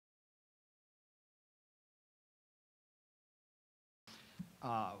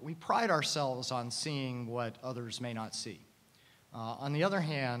we pride ourselves on seeing what others may not see. On the other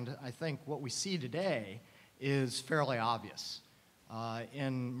hand, I think what we see today is fairly obvious.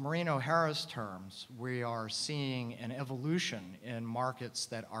 In Maureen O'Hara's terms, we are seeing an evolution in markets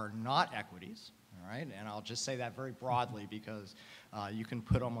that are not equities, all right? And I'll just say that very broadly because you can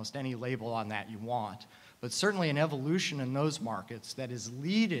put almost any label on that you want. But certainly an evolution in those markets that is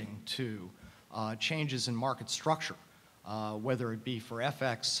leading to changes in market structure, whether it be for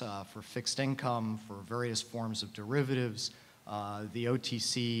FX, for fixed income, for various forms of derivatives, the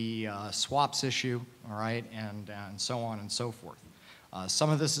OTC swaps issue, all right, and so on and so forth. Some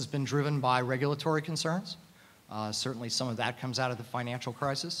of this has been driven by regulatory concerns. Certainly some of that comes out of the financial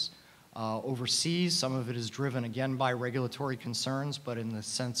crisis. Overseas, some of it is driven again by regulatory concerns, but in the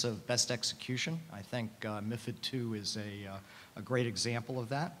sense of best execution. I think MiFID II is a great example of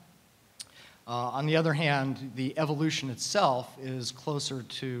that. On the other hand, the evolution itself is closer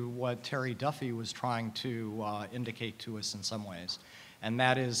to what Terry Duffy was trying to indicate to us in some ways, and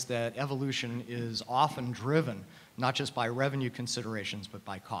that is that evolution is often driven not just by revenue considerations, but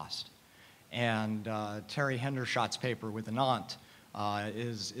by cost. And Terry Hendershot's paper with Anant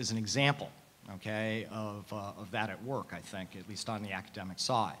is an example, okay, of that at work, I think, at least on the academic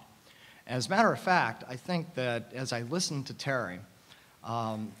side. As a matter of fact, I think that as I listened to Terry,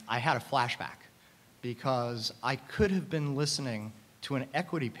 I had a flashback because I could have been listening to an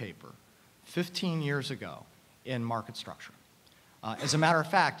equity paper 15 years ago in market structure. As a matter of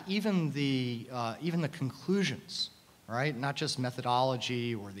fact, even the conclusions, right, not just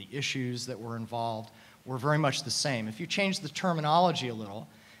methodology or the issues that were involved, were very much the same. If you change the terminology a little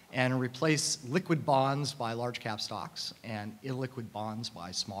and replace liquid bonds by large cap stocks and illiquid bonds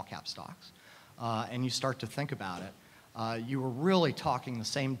by small cap stocks, and you start to think about it, you were really talking the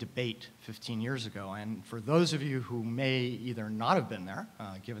same debate 15 years ago. And for those of you who may either not have been there,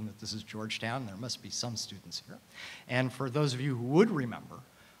 given that this is Georgetown, there must be some students here, and for those of you who would remember,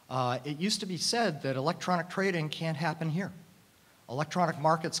 it used to be said that electronic trading can't happen here. Electronic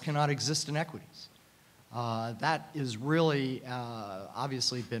markets cannot exist in equities. That is really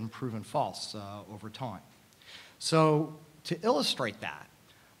obviously been proven false over time. So to illustrate that,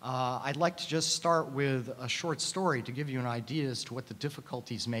 I'd like to just start with a short story to give you an idea as to what the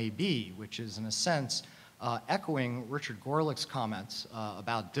difficulties may be, which is in a sense echoing Richard Gorlick's comments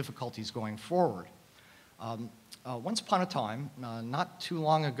about difficulties going forward. Once upon a time, not too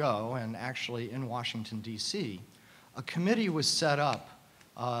long ago, and actually in Washington, D.C., a committee was set up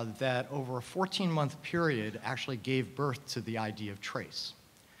that over a 14-month period actually gave birth to the idea of TRACE.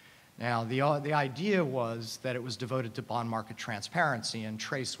 Now, the idea was that it was devoted to bond market transparency, and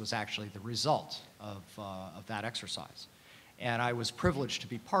TRACE was actually the result of that exercise. And I was privileged to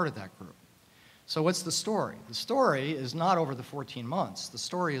be part of that group. So what's the story? The story is not over the 14 months. The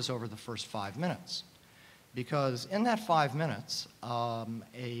story is over the first 5 minutes. Because in that 5 minutes,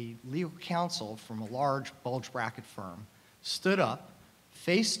 a legal counsel from a large bulge bracket firm stood up,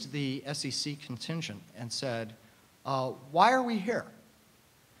 faced the SEC contingent, and said, why are we here?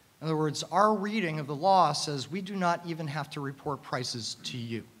 In other words, our reading of the law says we do not even have to report prices to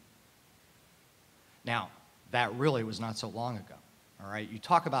you. Now, that really was not so long ago, all right? You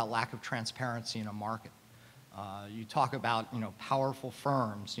talk about lack of transparency in a market. You talk about, powerful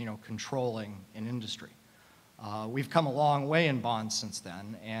firms, controlling an industry. We've come a long way in bonds since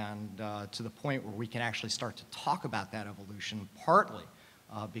then, and to the point where we can actually start to talk about that evolution, partly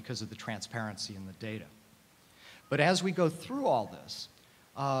because of the transparency in the data. But as we go through all this,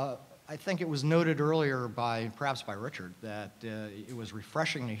 I think it was noted earlier perhaps by Richard, that it was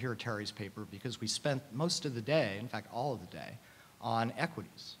refreshing to hear Terry's paper because we spent most of the day, in fact all of the day, on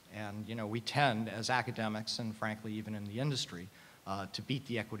equities. And we tend, as academics and frankly even in the industry, to beat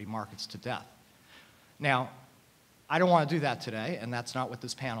the equity markets to death. Now, I don't want to do that today, and that's not what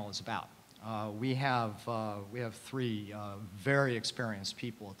this panel is about. We have three very experienced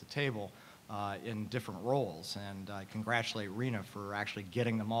people at the table in different roles, and I congratulate Rena for actually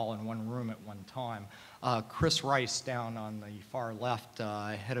getting them all in one room at one time. Chris Rice down on the far left,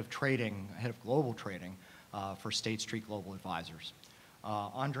 head of global trading for State Street Global Advisors.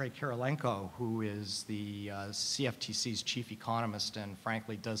 Andrei Kirilenko, who is the CFTC's chief economist and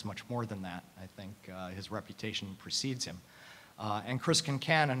frankly does much more than that. I think his reputation precedes him. And Chris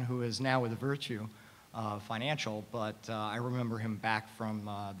Concannon, who is now with Virtu Financial, but I remember him back from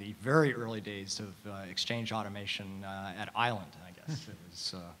the very early days of exchange automation at Island, I guess. It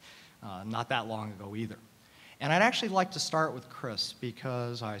was not that long ago either. And I'd actually like to start with Chris,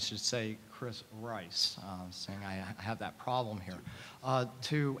 because I should say Chris Rice, saying I have that problem here,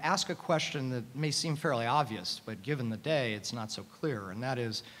 to ask a question that may seem fairly obvious, but given the day, it's not so clear, and that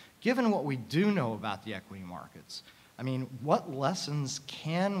is, given what we do know about the equity markets, I mean, what lessons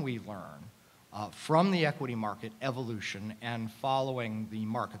can we learn from the equity market evolution and following the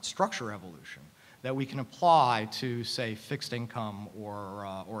market structure evolution that we can apply to, say, fixed income or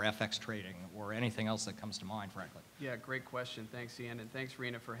FX trading or anything else that comes to mind, frankly? Yeah, great question. Thanks, Ian, and thanks,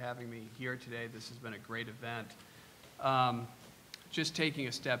 Rena, for having me here today. This has been a great event. Just taking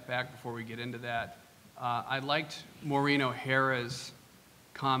a step back before we get into that, I liked Maureen O'Hara's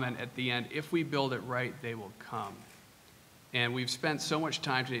comment at the end, if we build it right, they will come. And we've spent so much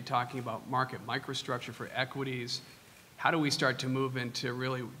time today talking about market microstructure for equities. How do we start to move into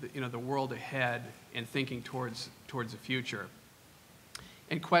really, the world ahead and thinking towards the future?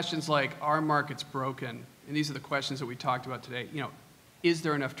 And questions like, are markets broken? And these are the questions that we talked about today. Is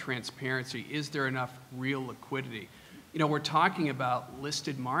there enough transparency? Is there enough real liquidity? We're talking about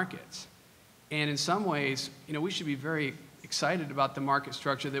listed markets. And in some ways, we should be very excited about the market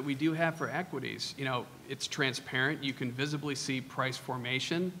structure that we do have for equities. It's transparent. You can visibly see price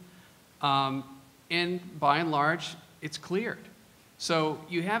formation. And by and large, it's cleared. So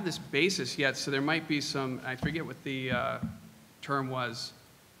you have this basis yet, so there might be some, I forget what the term was,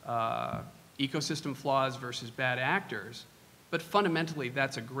 ecosystem flaws versus bad actors, but fundamentally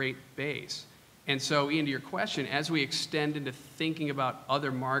that's a great base. And so, Ian, to your question, as we extend into thinking about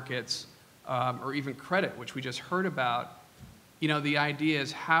other markets, or even credit, which we just heard about, the idea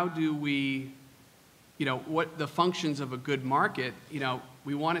is how do we, what the functions of a good market,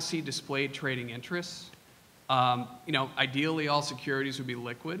 we want to see displayed trading interests. Ideally, all securities would be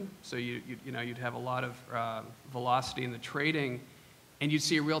liquid, so you'd have a lot of velocity in the trading, and you'd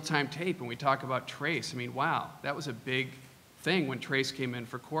see a real-time tape. And we talk about TRACE. I mean, wow, that was a big thing when TRACE came in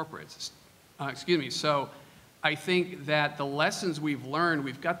for corporates. So I think that the lessons we've learned,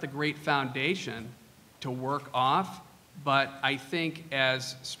 we've got the great foundation to work off, but I think,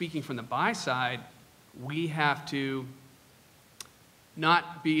 as speaking from the buy side, we have to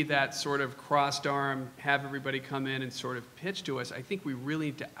not be that sort of crossed arm, have everybody come in and sort of pitch to us. I think we really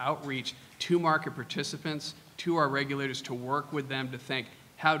need to outreach to market participants, to our regulators, to work with them to think,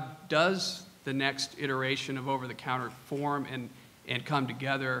 how does the next iteration of over-the-counter form and come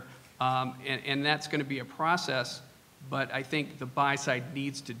together? And that's going to be a process, but I think the buy side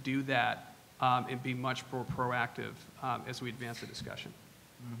needs to do that and be much more proactive as we advance the discussion.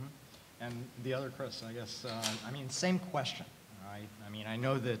 Mm-hmm. And the other, Chris, I guess, same question. Right? I mean, I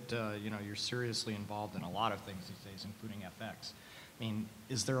know that you're seriously involved in a lot of things these days, including FX. I mean,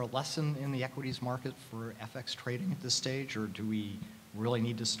 is there a lesson in the equities market for FX trading at this stage, or do we really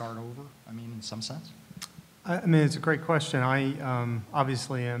need to start over? I mean, in some sense. I mean, it's a great question. I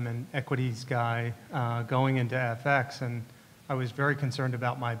obviously am an equities guy going into FX, and I was very concerned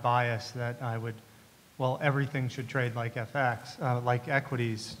about my bias that I would, everything should trade like FX, like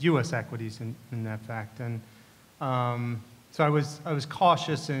equities, U.S. equities in effect. And so I was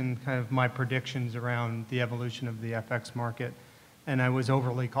cautious in kind of my predictions around the evolution of the FX market, and I was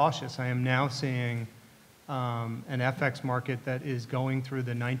overly cautious. I am now seeing an FX market that is going through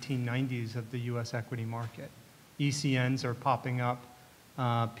the 1990s of the U.S. equity market. ECNs are popping up.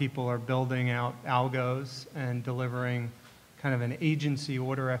 People are building out algos and delivering kind of an agency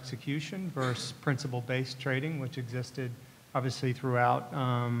order execution versus principal-based trading, which existed obviously throughout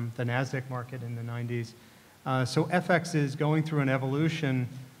the NASDAQ market in the 90s. So FX is going through an evolution,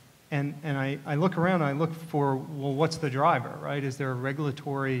 and I look around, I look for, what's the driver, right? Is there a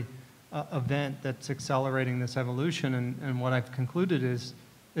regulatory event that's accelerating this evolution? And what I've concluded is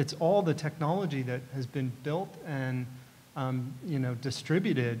it's all the technology that has been built and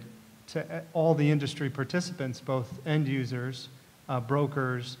distributed to all the industry participants, both end users,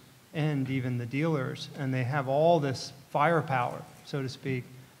 brokers, and even the dealers. And they have all this firepower, so to speak,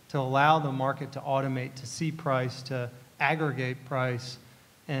 to allow the market to automate, to see price, to aggregate price,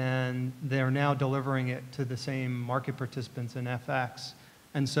 and they're now delivering it to the same market participants in FX.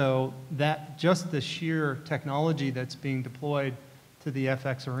 And so that just the sheer technology that's being deployed to the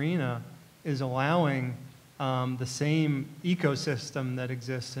FX arena is allowing the same ecosystem that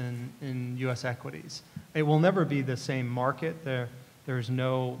exists in U.S. equities. It will never be the same market. There's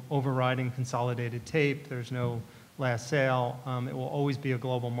no overriding consolidated tape. There's no last sale. It will always be a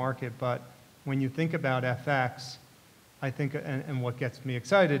global market. But when you think about FX, I think, and what gets me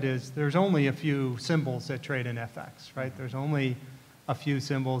excited is there's only a few symbols that trade in FX, right? There's only a few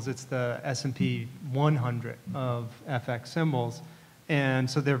symbols. It's the S&P 100 of FX symbols. And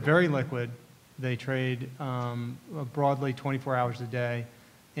so they're very liquid. They trade broadly 24 hours a day,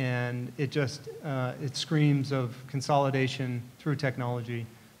 and it screams of consolidation through technology,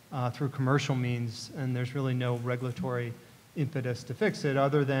 through commercial means, and there's really no regulatory impetus to fix it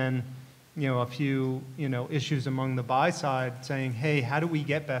other than a few issues among the buy side saying, hey, how do we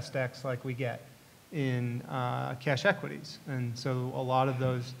get best X like we get in cash equities? And so a lot of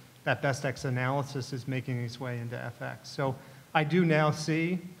that best X analysis is making its way into FX. So I do now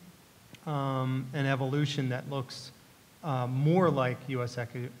see an evolution that looks more like U.S.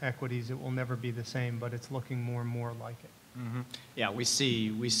 equities. It will never be the same, but it's looking more and more like it. Mm-hmm. Yeah, we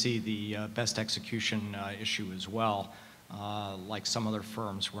see the best execution issue as well. Like some other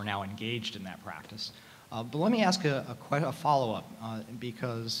firms, we're now engaged in that practice. But let me ask a follow-up,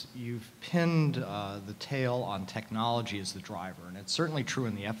 because you've pinned the tail on technology as the driver, and it's certainly true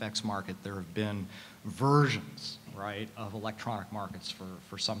in the FX market. There have been versions, right, of electronic markets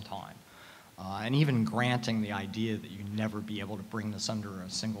for some time. And even granting the idea that you'd never be able to bring this under a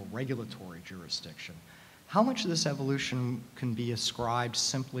single regulatory jurisdiction, how much of this evolution can be ascribed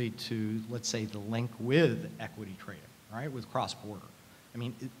simply to, let's say, the link with equity trading, right, with cross-border? I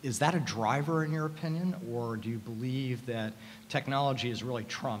mean, is that a driver in your opinion, or do you believe that technology is really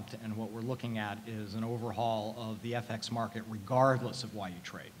trumped and what we're looking at is an overhaul of the FX market regardless of why you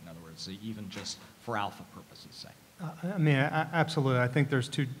trade? In other words, even just for alpha purposes' sake. I mean, absolutely. I think there's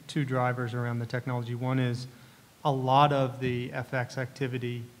two drivers around the technology. One is a lot of the FX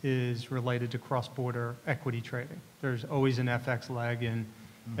activity is related to cross-border equity trading. There's always an FX leg in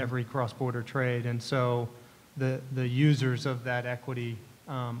every cross-border trade, and so the users of that equity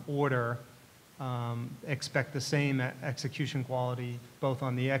order expect the same execution quality both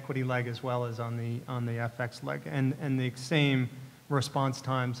on the equity leg as well as on the FX leg, and the same response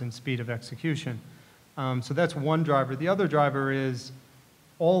times and speed of execution. So that's one driver. The other driver is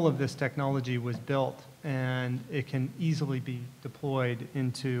all of this technology was built and it can easily be deployed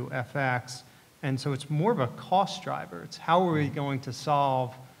into FX, and so it's more of a cost driver. It's how are we going to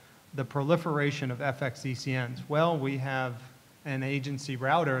solve the proliferation of FX ECNs? Well, we have an agency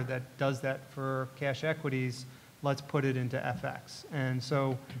router that does that for cash equities. Let's put it into FX. And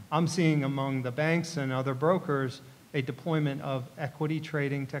so I'm seeing among the banks and other brokers a deployment of equity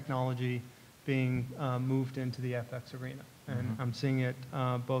trading technology being moved into the FX arena. And I'm seeing it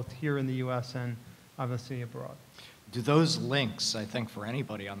both here in the US and obviously abroad. Do those links, I think for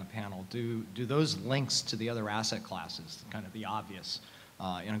anybody on the panel, do those links to the other asset classes, kind of the obvious,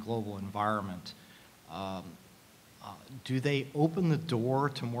 in a global environment, do they open the door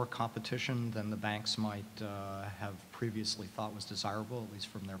to more competition than the banks might have previously thought was desirable, at least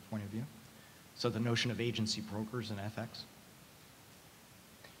from their point of view? So the notion of agency brokers in FX?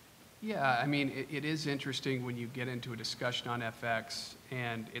 Yeah, I mean, it is interesting when you get into a discussion on FX,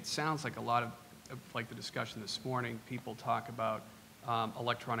 and it sounds like a lot of, like the discussion this morning, people talk about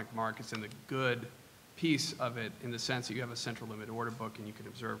electronic markets and the good piece of it in the sense that you have a central limit order book and you can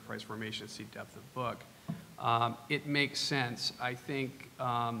observe price formation and see depth of book. It makes sense. I think,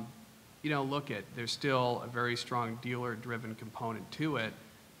 look, there's still a very strong dealer-driven component to it,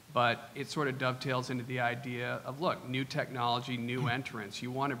 but it sort of dovetails into the idea of, look, new technology, new entrants. You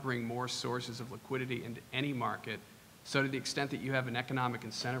want to bring more sources of liquidity into any market, so to the extent that you have an economic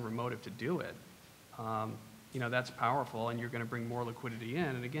incentive or motive to do it, that's powerful, and you're going to bring more liquidity in,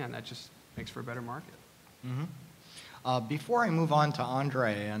 and again, that just makes for a better market. Mm-hmm. Before I move on to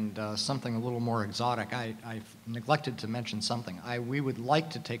Andre and something a little more exotic, I've neglected to mention something. We would like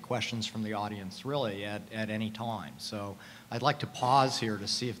to take questions from the audience really at any time. So I'd like to pause here to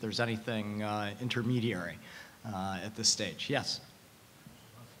see if there's anything intermediary at this stage. Yes?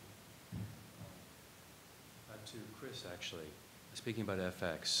 To Chris, actually, speaking about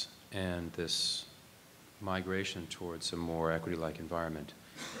FX and this migration towards a more equity-like environment.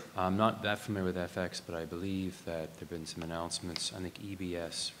 I'm not that familiar with FX, but I believe that there have been some announcements. I think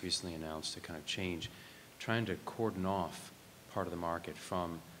EBS recently announced a kind of change, trying to cordon off part of the market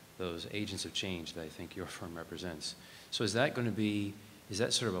from those agents of change that I think your firm represents. So is that going to be, is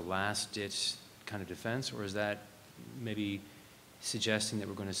that sort of a last-ditch kind of defense, or is that maybe suggesting that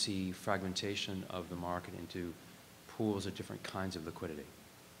we're going to see fragmentation of the market into pools of different kinds of liquidity?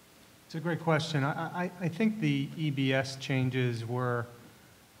 It's a great question. I think the EBS changes were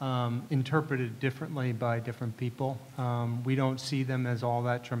interpreted differently by different people. We don't see them as all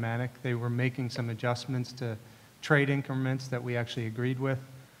that dramatic. They were making some adjustments to trade increments that we actually agreed with.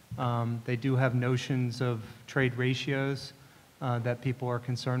 They do have notions of trade ratios that people are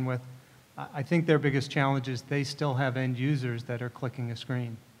concerned with. I think their biggest challenge is they still have end users that are clicking a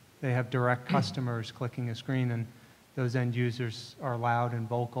screen. They have direct customers clicking a screen, those end users are loud and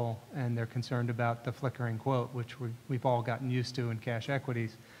vocal, and they're concerned about the flickering quote, which we've all gotten used to in cash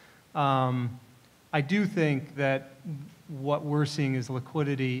equities. I do think that what we're seeing is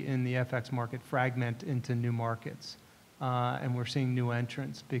liquidity in the FX market fragment into new markets, and we're seeing new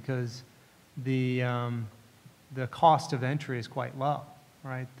entrants because the cost of entry is quite low,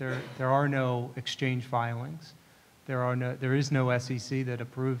 right? There are no exchange filings. There is no SEC that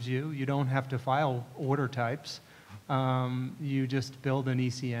approves you. You don't have to file order types. You just build an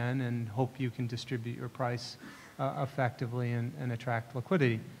ECN and hope you can distribute your price effectively and attract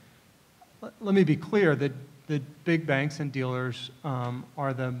liquidity. Let me be clear that the big banks and dealers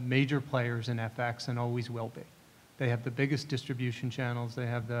are the major players in FX and always will be. They have the biggest distribution channels. They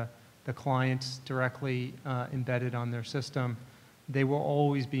have the clients directly embedded on their system. They will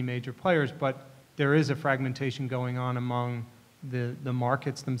always be major players, but there is a fragmentation going on among the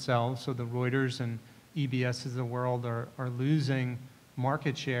markets themselves. So the Reuters and EBS of the world are losing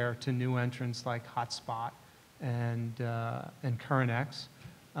market share to new entrants like Hotspot and CurrentX.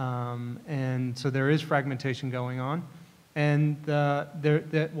 And so there is fragmentation going on. And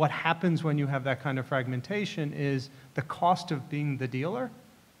what happens when you have that kind of fragmentation is the cost of being the dealer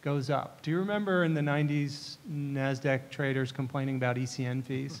goes up. Do you remember in the 90s, NASDAQ traders complaining about ECN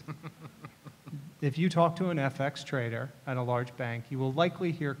fees? If you talk to an FX trader at a large bank, you will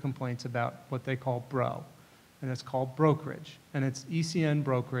likely hear complaints about what they call bro, and it's called brokerage. And it's ECN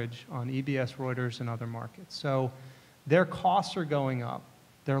brokerage on EBS, Reuters, and other markets. So their costs are going up.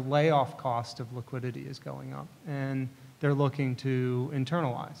 Their layoff cost of liquidity is going up, and they're looking to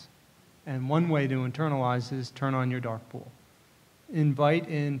internalize. And one way to internalize is turn on your dark pool. Invite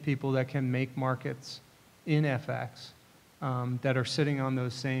in people that can make markets in FX that are sitting on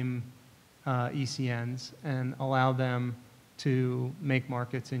those same ECNs and allow them to make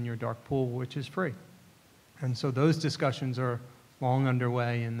markets in your dark pool, which is free. And so those discussions are long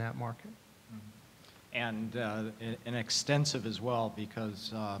underway in that market. And extensive as well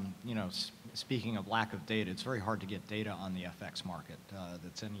because, you know, speaking of lack of data, it's very hard to get data on the FX market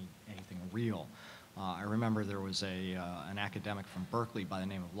that's anything real. I remember there was an academic from Berkeley by the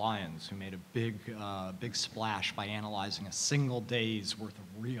name of Lyons who made a big splash by analyzing a single day's worth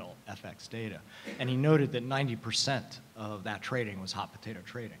of real FX data. And he noted that 90% of that trading was hot potato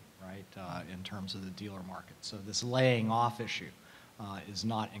trading, right, in terms of the dealer market. So this laying off issue is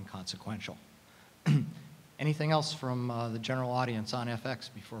not inconsequential. Anything else from the general audience on FX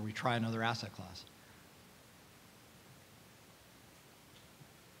before we try another asset class?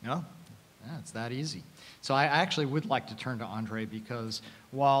 No? Yeah, it's that easy. So I actually would like to turn to Andre because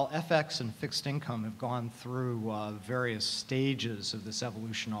while FX and fixed income have gone through various stages of this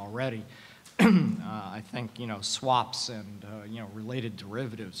evolution already, I think, you know, swaps and, you know, related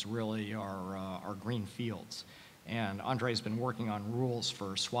derivatives really are green fields. And Andre's been working on rules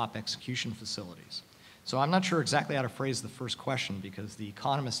for swap execution facilities. So I'm not sure exactly how to phrase the first question because the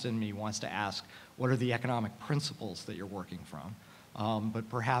economist in me wants to ask, what are the economic principles that you're working from? But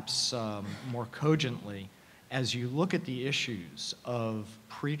perhaps more cogently, as you look at the issues of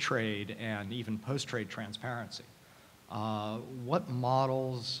pre-trade and even post-trade transparency, what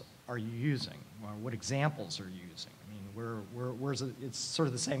models are you using? What examples are you using? I mean, where's it? It's sort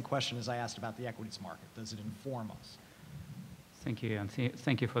of the same question as I asked about the equities market. Does it inform us? Thank you, and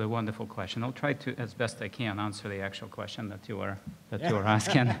thank you for the wonderful question. I'll try to, as best I can, answer the actual question that you were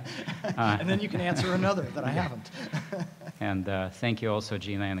asking. And then you can answer another that I haven't. And thank you also,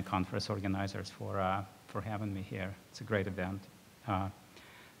 Gina, and the conference organizers for having me here. It's a great event.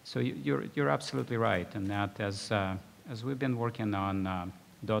 So you're absolutely right in that as we've been working on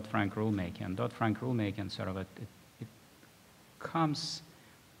Dodd-Frank rulemaking, sort of it comes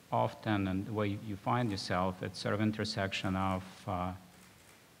often, and the way you find yourself, it's sort of intersection of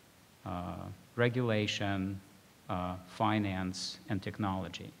regulation, finance, and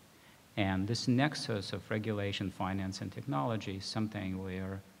technology. And this nexus of regulation, finance, and technology is something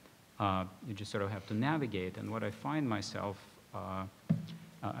where you just sort of have to navigate. And what I find myself,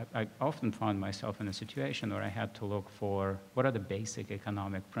 I often found myself in a situation where I had to look for what are the basic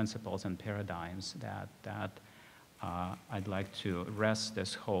economic principles and paradigms that I'd like to rest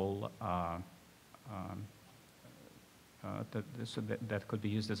this whole, that could be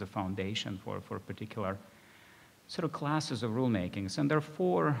used as a foundation for particular sort of classes of rulemakings. And there are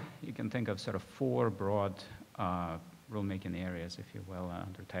four, you can think of sort of four broad rulemaking areas, if you will,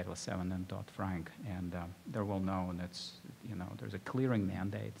 under Title VII and Dodd-Frank. And they're well known. It's, you know, there's a clearing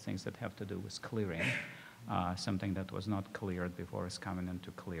mandate, things that have to do with clearing, something that was not cleared before is coming into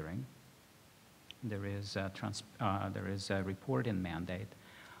clearing. There is a reporting mandate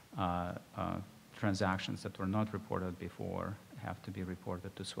transactions that were not reported before have to be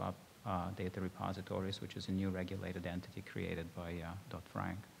reported to swap data repositories, which is a new regulated entity created by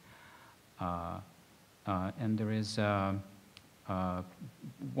Dodd-Frank. And there is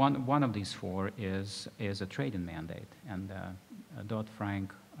one of these four is a trade-in mandate, and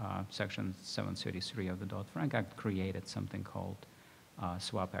Dodd-Frank, Section 733 of the Dodd-Frank Act created something called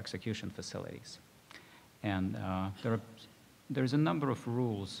swap execution facilities. And there's a number of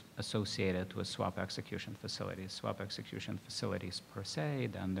rules associated with swap execution facilities. Swap execution facilities per se,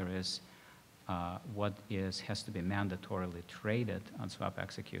 then there is what has to be mandatorily traded on swap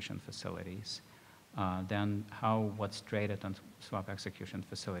execution facilities. Then what's traded on swap execution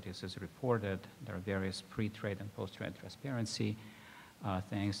facilities is reported. There are various pre-trade and post-trade transparency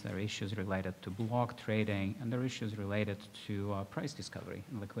things. There are issues related to block trading, and there are issues related to price discovery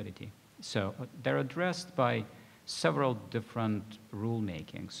and liquidity. So they're addressed by several different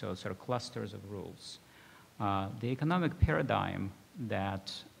rulemaking, so sort of clusters of rules. The economic paradigm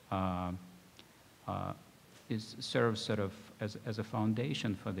that serves sort of as a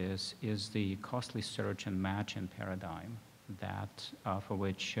foundation for this is the costly search and matching paradigm that for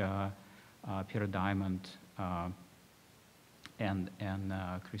which Peter Diamond and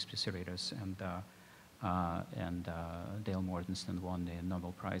Chris Pissarides and Dale Mortensen won the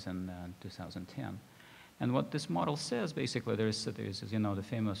Nobel Prize in 2010. And what this model says, basically, there's you know, the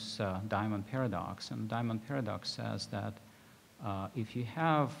famous Diamond paradox. And Diamond paradox says that if you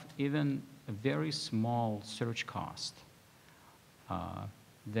have even a very small search cost,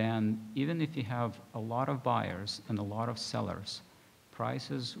 then even if you have a lot of buyers and a lot of sellers,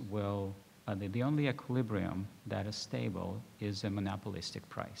 prices will, the only equilibrium that is stable is a monopolistic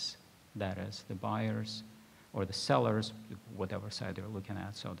price. That is, the buyers or the sellers, whatever side they're looking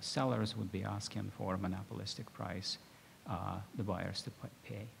at, so the sellers would be asking for a monopolistic price, the buyers to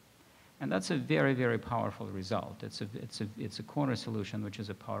pay. And that's a very, very powerful result. It's a corner solution, which is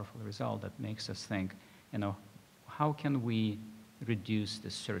a powerful result that makes us think, you know, how can we reduce the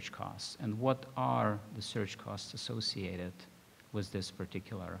search costs, and what are the search costs associated with this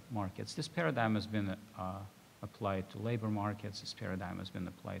particular markets? This paradigm has been applied to labor markets. This paradigm has been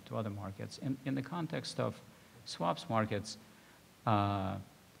applied to other markets. In the context of swaps markets,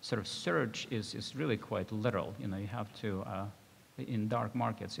 sort of search is really quite literal. You know, you have to, in dark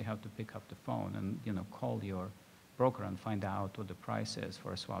markets, you have to pick up the phone and, you know, call your broker and find out what the price is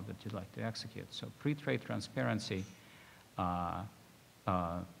for a swap that you'd like to execute. So pre-trade transparency,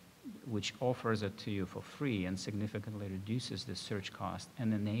 which offers it to you for free and significantly reduces the search cost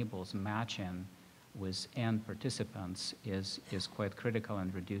and enables matching with end participants, is quite critical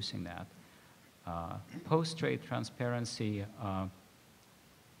in reducing that. Post-trade transparency,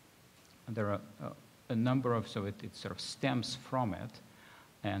 there are a number of, so it sort of stems from it.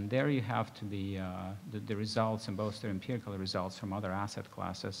 And there you have to be, the results, and both the empirical results from other asset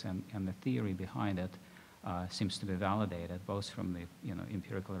classes and the theory behind it seems to be validated, both from the, you know,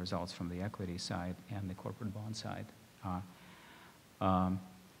 empirical results from the equity side and the corporate bond side.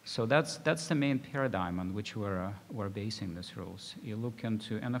 So that's the main paradigm on which we're basing these rules. You look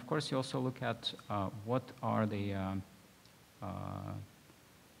into, and of course you also look at what are the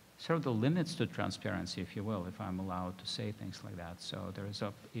sort of the limits to transparency, if you will, if I'm allowed to say things like that. So there is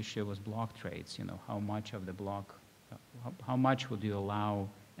an issue with block trades. You know, how much of the block, how much would you allow,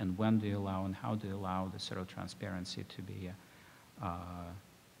 and when do you allow, and how do you allow the sort of transparency to be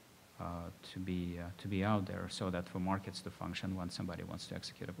out there, so that for markets to function when somebody wants to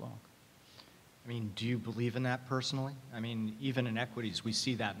execute a block. I mean, do you believe in that personally? I mean, even in equities, we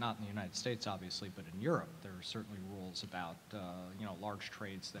see that not in the United States, obviously, but in Europe, there are certainly rules about, you know, large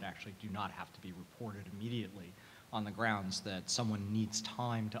trades that actually do not have to be reported immediately on the grounds that someone needs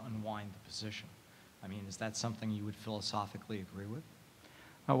time to unwind the position. I mean, is that something you would philosophically agree with?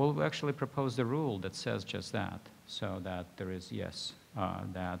 Well, we actually proposed a rule that says just that, so that there is, yes,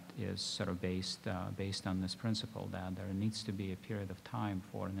 that is sort of based on this principle that there needs to be a period of time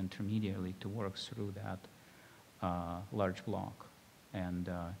for an intermediary to work through that large block. And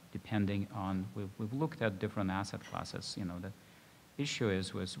depending on, we've looked at different asset classes. You know, the issue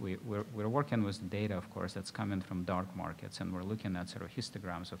is we're working with data, of course, that's coming from dark markets, and we're looking at sort of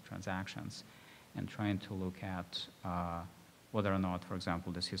histograms of transactions and trying to look at whether or not, for example,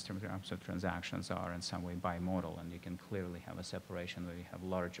 these histograms of transactions are in some way bimodal, and you can clearly have a separation where you have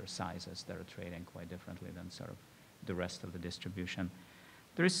larger sizes that are trading quite differently than sort of the rest of the distribution.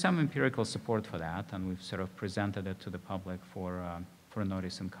 There is some empirical support for that, and we've sort of presented it to the public for a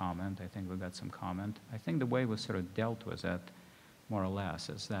notice and comment. I think we got some comment. I think the way we sort of dealt with it, more or less,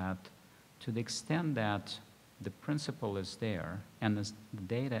 is that to the extent that the principle is there, and the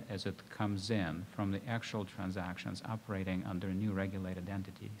data as it comes in from the actual transactions operating under new regulated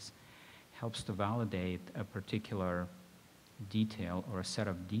entities helps to validate a particular detail or a set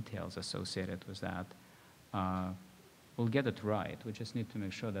of details associated with that. We'll get it right. We just need to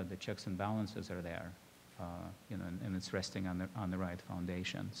make sure that the checks and balances are there, and it's resting on the right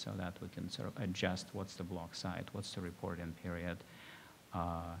foundation, so that we can sort of adjust what's the block site, what's the report-in period,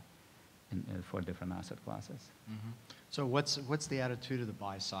 for different asset classes. Mm-hmm. So what's the attitude of the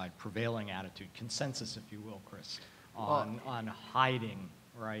buy side, prevailing attitude, consensus, if you will, Chris, on hiding,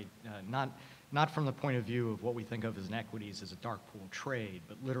 right? Not from the point of view of what we think of as in equities as a dark pool trade,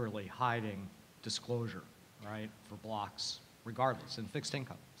 but literally hiding disclosure, right, for blocks, regardless, in fixed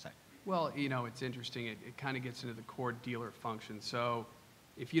income, say. Well, it's interesting. It kind of gets into the core dealer function. So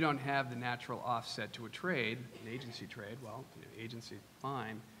if you don't have the natural offset to a trade, an agency trade, well, agency,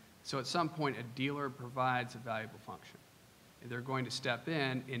 fine. So at some point, a dealer provides a valuable function. They're going to step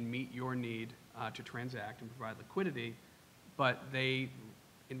in and meet your need to transact and provide liquidity, but they,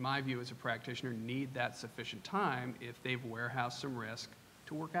 in my view as a practitioner, need that sufficient time if they've warehoused some risk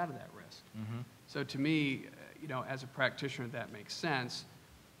to work out of that risk. Mm-hmm. So to me, as a practitioner, that makes sense.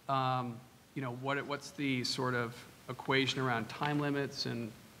 What's the sort of equation around time limits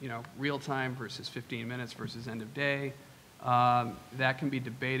and real time versus 15 minutes versus end of day? That can be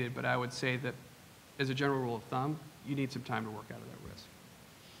debated, but I would say that as a general rule of thumb, you need some time to work out of that risk.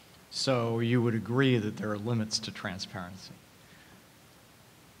 So you would agree that there are limits to transparency?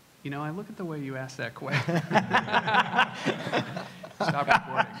 I look at the way you ask that question. Stop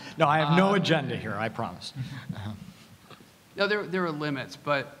recording. No, I have no agenda here, I promise. No, there are limits,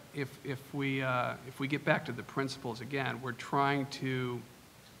 but if we get back to the principles again, we're trying to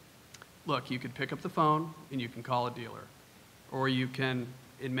look. You could pick up the phone and you can call a dealer, or you can,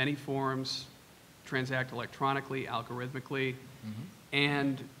 in many forms, transact electronically, algorithmically,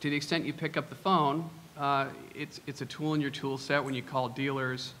 and to the extent you pick up the phone, it's a tool in your tool set when you call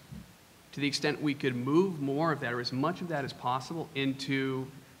dealers. To the extent we could move more of that, or as much of that as possible, into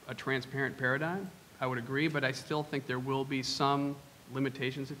a transparent paradigm, I would agree, but I still think there will be some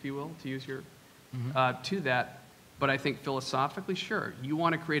limitations, if you will, to use your, to that. But I think philosophically, sure, you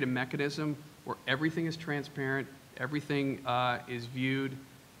want to create a mechanism where everything is transparent, everything is viewed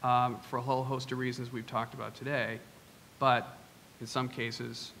for a whole host of reasons we've talked about today, but in some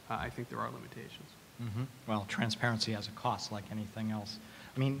cases, I think there are limitations. Mm-hmm. Well, transparency has a cost like anything else.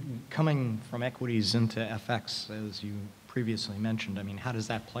 I mean, coming from equities into FX, as you previously mentioned, I mean, how does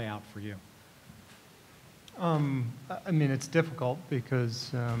that play out for you? I mean, it's difficult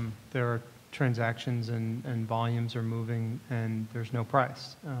because there are transactions and volumes are moving and there's no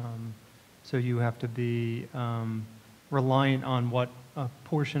price. So you have to be reliant on what a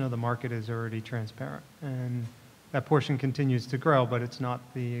portion of the market is already transparent. And that portion continues to grow, but it's not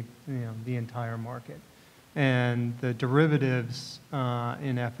the entire market. And the derivatives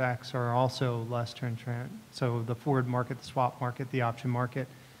in FX are also less transparent. So the forward market, the swap market, the option market,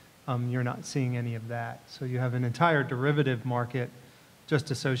 you're not seeing any of that. So you have an entire derivative market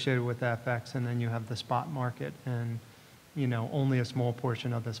just associated with FX, and then you have the spot market, and only a small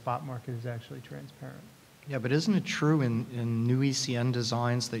portion of the spot market is actually transparent. Yeah, but isn't it true in new ECN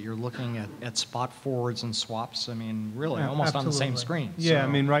designs that you're looking at spot forwards and swaps? I mean, really, almost on the same screen. Yeah, So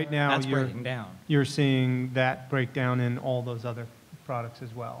I mean, right now that's breaking down. You're seeing that breakdown in all those other products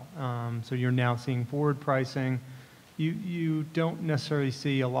as well. So you're now seeing forward pricing. You don't necessarily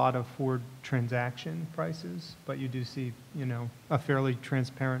see a lot of forward transaction prices, but you do see, a fairly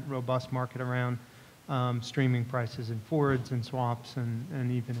transparent, robust market around streaming prices in forwards and swaps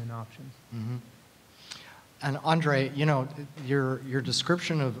and even in options. Mm-hmm. And Andre, your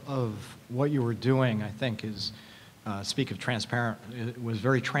description of what you were doing, I think, is, speak of transparent, it was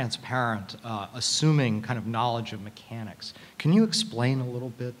very transparent, assuming kind of knowledge of mechanics. Can you explain a little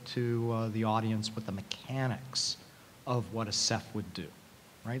bit to the audience what the mechanics of what a CEF would do,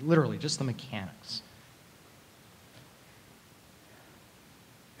 right? Literally, just the mechanics.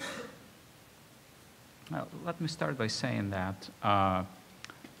 Well, let me start by saying that on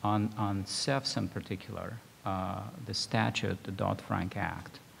CEFs in particular, the statute, the Dodd-Frank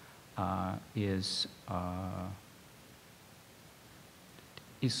Act, is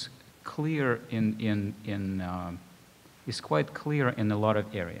clear is quite clear in a lot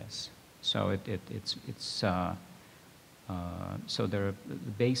of areas. So so the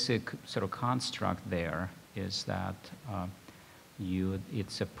basic sort of construct there is that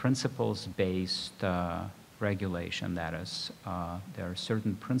it's a principles-based regulation. That is, there are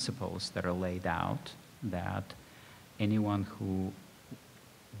certain principles that are laid out that anyone who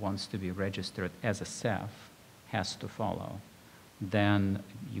wants to be registered as a CEF has to follow. Then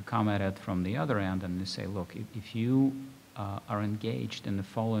you come at it from the other end and you say, look, if you are engaged in the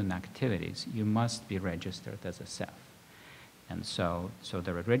following activities, you must be registered as a SEF. And so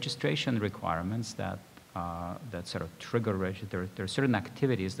there are registration requirements that sort of trigger, there are certain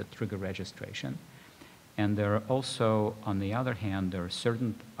activities that trigger registration. And there are also, on the other hand, there are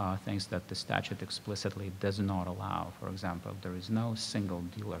certain things that the statute explicitly does not allow. For example, there is no single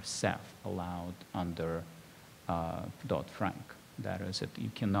dealer SEF allowed under Dodd-Frank. That is,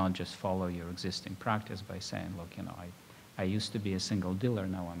 you cannot just follow your existing practice by saying, look, you know, I used to be a single dealer,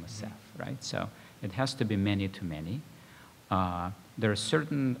 now I'm a SEF, right? So it has to be many-to-many. There are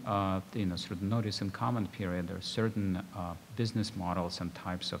certain, sort of notice and comment period, there are certain business models and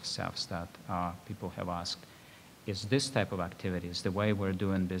types of SEFs that people have asked, is this type of activities, the way we're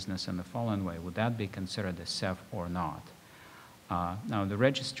doing business in the following way, would that be considered a SEF or not? Now, the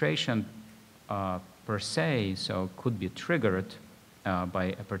registration per se, so could be triggered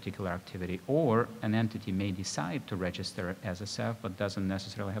by a particular activity, or an entity may decide to register as a SEF, but doesn't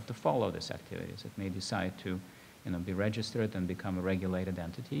necessarily have to follow these activities. It may decide to be registered and become a regulated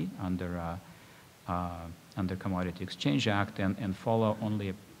entity under Commodity Exchange Act and follow only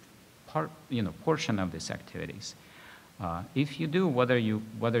a portion of these activities. If you do, whether you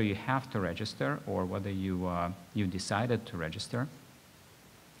have to register or whether you decided to register,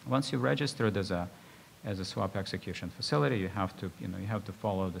 once you're registered as a swap execution facility, you have to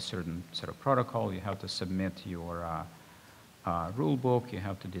follow the certain sort of protocol. You have to submit your rule book. You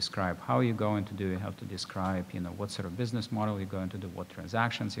have to describe how you're going to do. You have to describe, what sort of business model you're going to do, what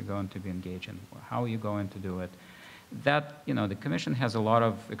transactions you're going to be engaged in, how you're going to do it. That, the Commission has a lot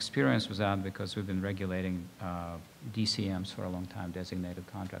of experience with that because we've been regulating DCMs for a long time, designated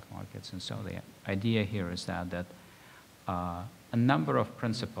contract markets. And so the idea here is that a number of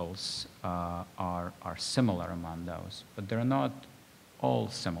principles are similar among those, but they're not all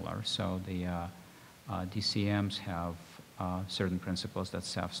similar. So the DCMs have certain principles that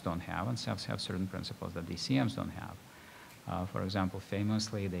SEFs don't have, and SEFs have certain principles that DCMs don't have. For example,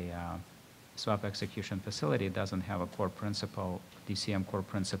 famously, the swap execution facility doesn't have a core principle, DCM core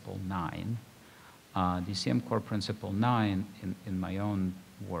principle 9. DCM core principle 9, in my own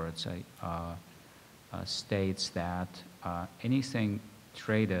words, states that anything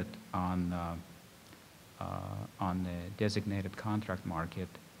traded on the designated contract market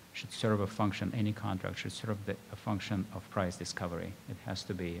should serve a function, any contract should serve a function of price discovery. It has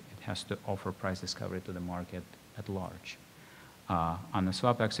to offer price discovery to the market at large. On the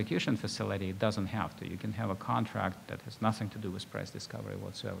swap execution facility, it doesn't have to. You can have a contract that has nothing to do with price discovery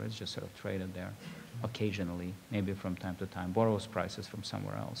whatsoever. It's just sort of traded there occasionally, maybe from time to time, borrows prices from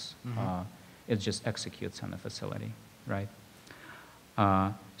somewhere else. Mm-hmm. It just executes on the facility, right?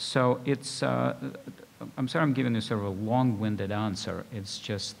 So it's, I'm sorry I'm giving you sort of a long-winded answer. It's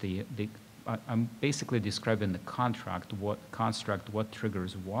just I'm basically describing the construct, what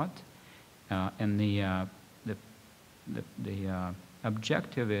triggers what, and the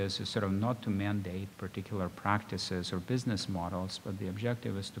objective is sort of not to mandate particular practices or business models, but the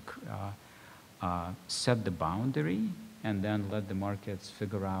objective is to set the boundary and then let the markets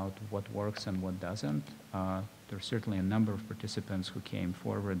figure out what works and what doesn't. There are certainly a number of participants who came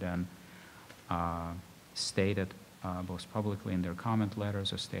forward and stated both publicly in their comment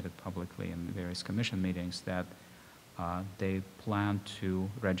letters or stated publicly in various commission meetings that they plan to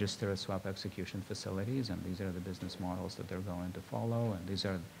register as swap execution facilities, and these are the business models that they're going to follow, and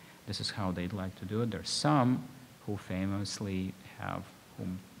this is how they'd like to do it. There's some who famously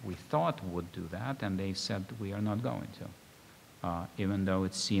whom we thought would do that, and they said we are not going to, even though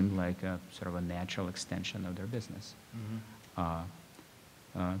it seemed like a sort of a natural extension of their business.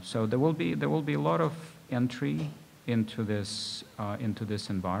 Mm-hmm. So there will be a lot of entry into this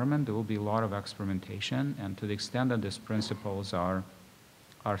environment. There will be a lot of experimentation, and to the extent that these principles are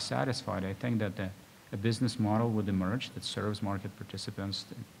satisfied, I think that a business model would emerge that serves market participants.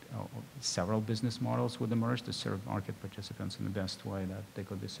 Several business models would emerge to serve market participants in the best way that they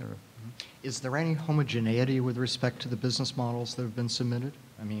could be served. Is there any homogeneity with respect to the business models that have been submitted?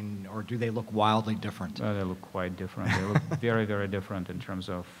 I mean, or do they look wildly different? They look quite different. They look very, very different in terms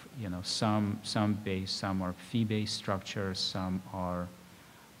of, some are fee-based structures, some are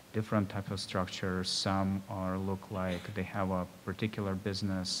different type of structures, some look like they have a particular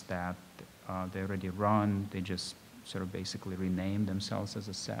business that they already run, they just sort of basically rename themselves as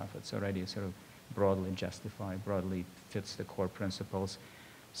a SEF. It's already sort of broadly justified, broadly fits the core principles.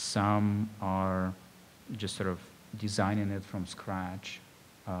 Some are just sort of designing it from scratch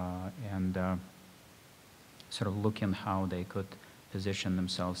and sort of looking how they could position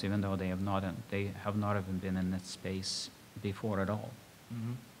themselves, even though they have not even been in that space before at all.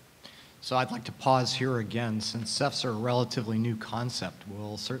 Mhm. So I'd like to pause here again. Since CEFs are a relatively new concept,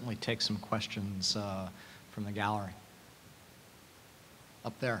 we'll certainly take some questions from the gallery.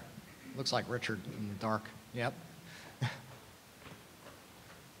 Up there. Looks like Richard in the dark. Yep.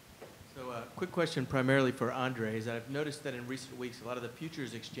 So a quick question primarily for Andre is that I've noticed that in recent weeks, a lot of the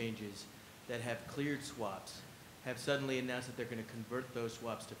futures exchanges that have cleared swaps have suddenly announced that they're going to convert those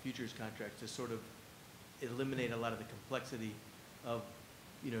swaps to futures contracts to sort of eliminate a lot of the complexity of,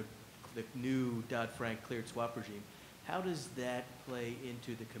 you know, the new Dodd-Frank cleared swap regime. How does that play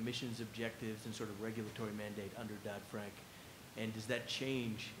into the Commission's objectives and sort of regulatory mandate under Dodd-Frank? And does that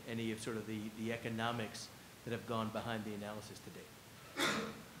change any of sort of the economics that have gone behind the analysis to date?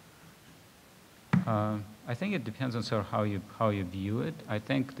 I think it depends on sort of how you view it. I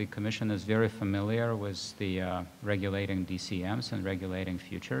think the Commission is very familiar with the regulating DCMs and regulating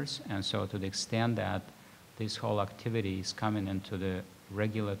futures, and so to the extent that this whole activity is coming into the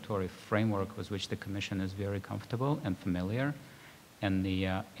regulatory framework with which the Commission is very comfortable and familiar, and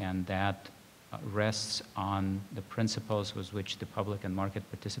that rests on the principles with which the public and market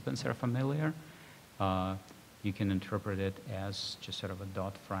participants are familiar. You can interpret it as just sort of a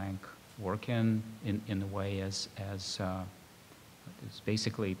Dodd-Frank working in a way as it's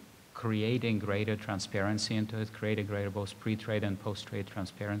basically creating greater transparency into it, creating greater both pre-trade and post-trade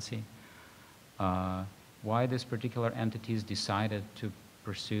transparency. Why these particular entities decided to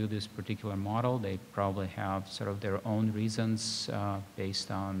pursue this particular model, they probably have sort of their own reasons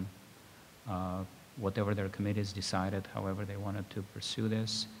based on whatever their committees decided, however they wanted to pursue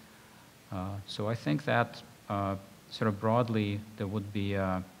this. So I think that sort of broadly there would be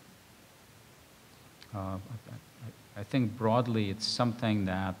I think broadly it's something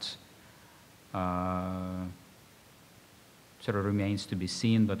that sort of remains to be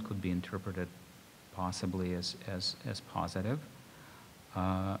seen, but could be interpreted possibly as positive.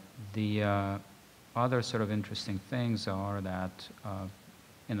 The other sort of interesting things are that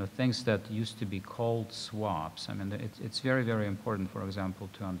things that used to be called swaps. I mean, it's very, very important, for example,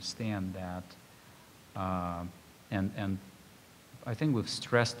 to understand that, and I think we've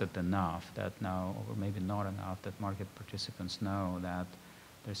stressed it enough that now, or maybe not enough, that market participants know that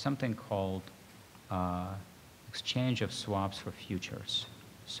there's something called exchange of swaps for futures.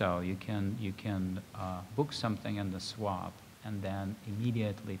 So you can book something in the swap and then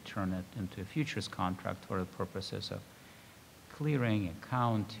immediately turn it into a futures contract for the purposes of clearing,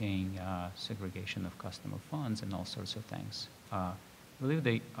 accounting, segregation of customer funds, and all sorts of things. I believe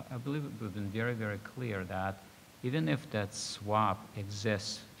we've been very, very clear that even if that swap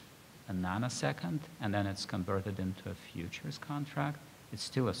exists a nanosecond and then it's converted into a futures contract, it's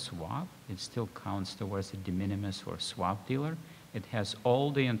still a swap. It still counts towards a de minimis or swap dealer. It has all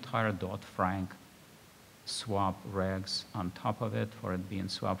the entire Dodd-Frank swap regs on top of it for it being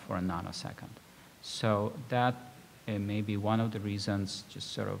swapped for a nanosecond. So that may be one of the reasons,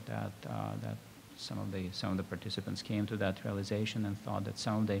 just sort of that some of the participants came to that realization and thought that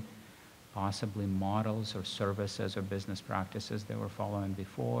some of the possibly models or services or business practices they were following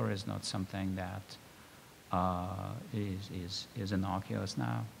before is not something that is innocuous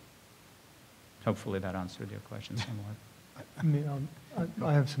now. Hopefully that answered your question somewhat. I mean,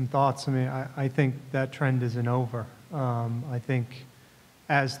 I have some thoughts. I mean, I think that trend isn't over. I think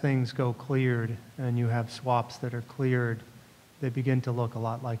as things go cleared and you have swaps that are cleared, they begin to look a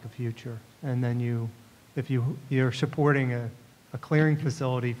lot like a future. And then if you're supporting a clearing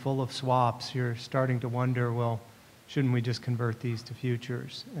facility full of swaps, you're starting to wonder, well, shouldn't we just convert these to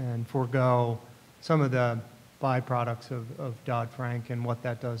futures and forego some of the byproducts of Dodd-Frank and what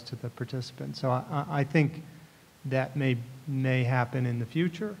that does to the participants? So I think that may happen in the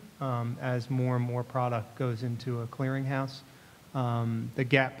future as more and more product goes into a clearinghouse. The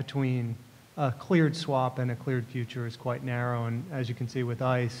gap between a cleared swap and a cleared future is quite narrow, and as you can see with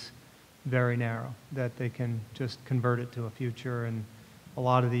ICE, very narrow, that they can just convert it to a future. And a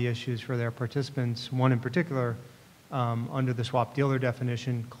lot of the issues for their participants, one in particular, under the swap dealer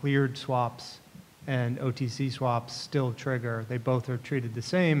definition, cleared swaps and OTC swaps still trigger. They both are treated the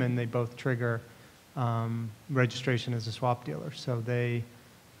same, and they both trigger registration as a swap dealer. So they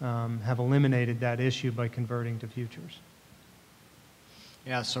have eliminated that issue by converting to futures.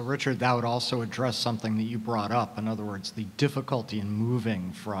 Yeah, so Richard, that would also address something that you brought up. In other words, the difficulty in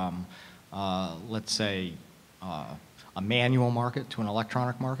moving from, let's say, a manual market to an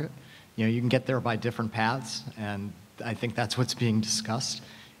electronic market. You know, you can get there by different paths, and I think that's what's being discussed.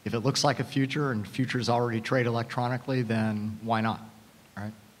 If it looks like a future and futures already trade electronically, then why not,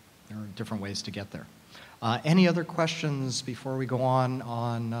 right? There are different ways to get there. Any other questions before we go on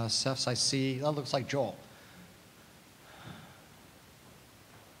SEFs? I see, that looks like Joel.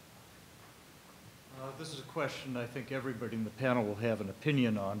 This is a question I think everybody in the panel will have an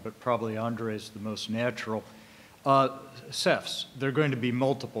opinion on, but probably Andre is the most natural. SEFs, there are going to be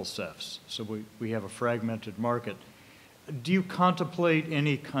multiple SEFs, so we have a fragmented market. Do you contemplate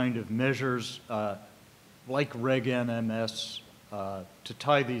any kind of measures like Reg NMS to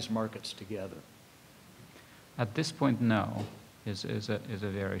tie these markets together? At this point, no, is a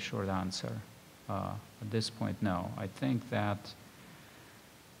very short answer. At this point, no. I think that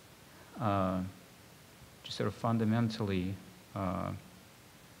just sort of fundamentally, I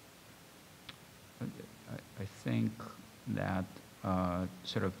think that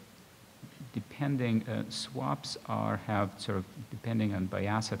sort of depending, swaps have sort of, depending on by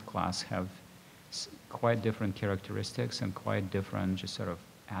asset class, have quite different characteristics and quite different just sort of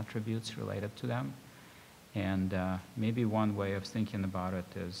attributes related to them. And maybe one way of thinking about it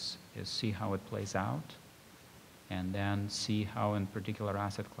is see how it plays out, and then see how in particular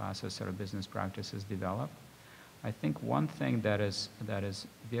asset classes sort of business practices develop. I think one thing that is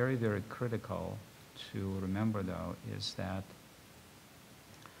very, very critical to remember, though, is that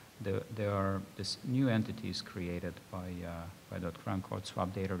there are these new entities created by Dodd-Frank called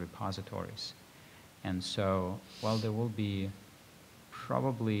swap data repositories. And so while there will be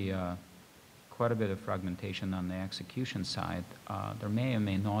probably quite a bit of fragmentation on the execution side, there may or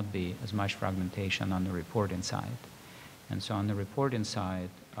may not be as much fragmentation on the reporting side. And so on the reporting side,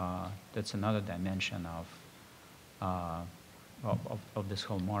 that's another dimension of this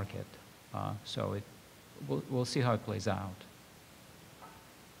whole market. So we'll see how it plays out.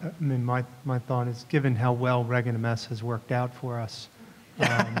 I mean, my thought is, given how well Reg NMS has worked out for us,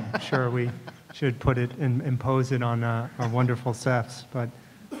 sure we should put it and impose it on our wonderful SEFs. But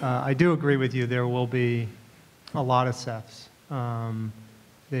I do agree with you. There will be a lot of SEFs.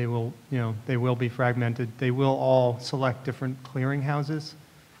 They will be fragmented. They will all select different clearing houses,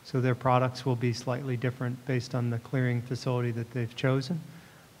 so their products will be slightly different based on the clearing facility that they've chosen.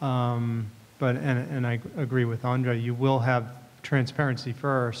 But I agree with Andre. You will have transparency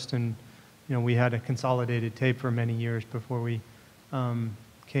first, and we had a consolidated tape for many years before we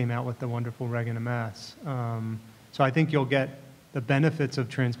came out with the wonderful Reg NMS. So I think you'll get the benefits of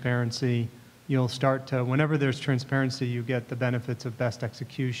transparency. You'll start to, whenever there's transparency, you get the benefits of best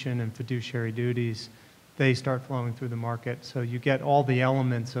execution and fiduciary duties. They start flowing through the market. So you get all the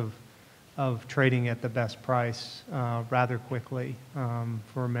elements of trading at the best price rather quickly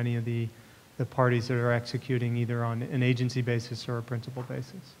for many of the parties that are executing either on an agency basis or a principal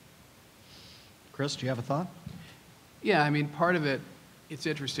basis. Chris, do you have a thought? Yeah, I mean, part of it, it's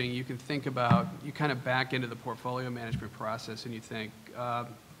interesting. You can think about, you kind of back into the portfolio management process and you think, how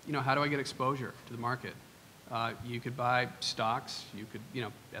do I get exposure to the market? You could buy stocks, you could,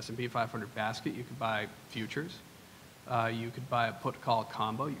 S&P 500 basket, you could buy futures, you could buy a put call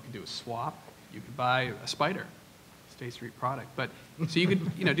combo, you could do a swap, you could buy a spider, State Street product. But so you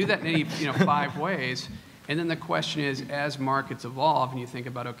could, do that in any, 5 ways. And then the question is, as markets evolve and you think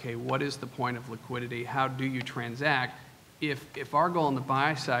about, okay, what is the point of liquidity? How do you transact? If our goal on the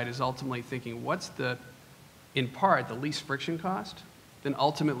buy side is ultimately thinking, what's in part, the least friction cost, then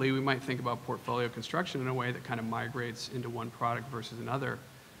ultimately we might think about portfolio construction in a way that kind of migrates into one product versus another,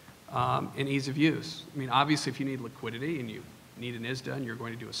 and ease of use. I mean, obviously, if you need liquidity and you need an ISDA and you're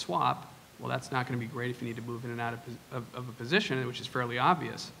going to do a swap, well, that's not going to be great if you need to move in and out of a position, which is fairly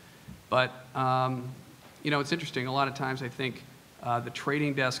obvious. But, it's interesting. A lot of times I think the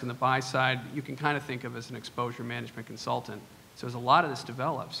trading desk and the buy side, you can kind of think of as an exposure management consultant. So as a lot of this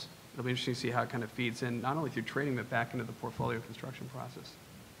develops, it'll be interesting to see how it kind of feeds in, not only through trading, but back into the portfolio construction process.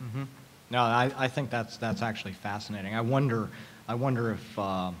 Mm-hmm. No, I think that's actually fascinating. I wonder if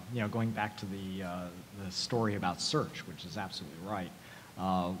going back to the story about search, which is absolutely right,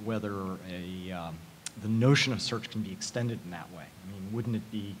 whether the notion of search can be extended in that way. I mean, wouldn't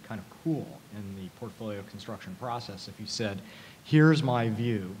it be kind of cool in the portfolio construction process if you said, here's my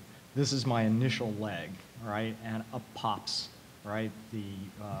view, this is my initial leg, right, and up pops, right, the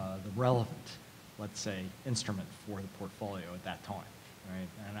relevant, let's say, instrument for the portfolio at that time, right?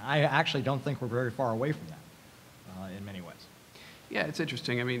 And I actually don't think we're very far away from that in many ways. Yeah, it's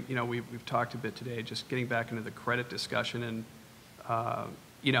interesting. I mean, we've talked a bit today, just getting back into the credit discussion and,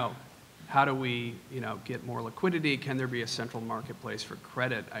 how do we, get more liquidity? Can there be a central marketplace for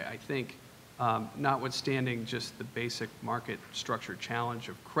credit? I think, notwithstanding just the basic market structure challenge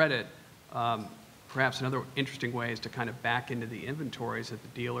of credit, perhaps another interesting way is to kind of back into the inventories at the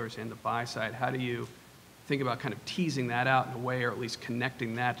dealers and the buy side. How do you think about kind of teasing that out in a way, or at least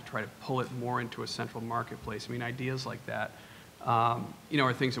connecting that to try to pull it more into a central marketplace. I mean, ideas like that, you know,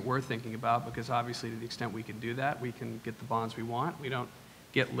 are things that we're thinking about, because obviously to the extent we can do that, we can get the bonds we want. We don't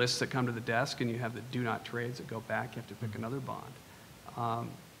get lists that come to the desk and you have the do not trades that go back. You have to pick another bond.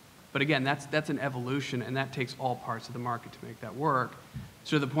 But again, that's an evolution, and that takes all parts of the market to make that work.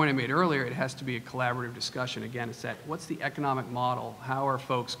 So the point I made earlier, it has to be a collaborative discussion. Again, it's that, what's the economic model? How are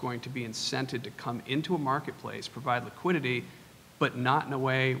folks going to be incented to come into a marketplace, provide liquidity, but not in a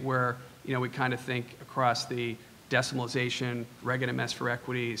way where, you know, we kind of think across the decimalization, Reg NMS for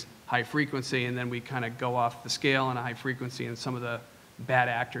equities, high frequency, and then we kind of go off the scale on a high frequency and some of the bad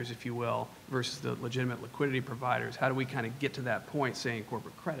actors, if you will, versus the legitimate liquidity providers. How do we kind of get to that point, say in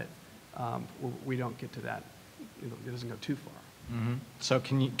corporate credit? We don't get to that. It doesn't go too far. Mm-hmm. So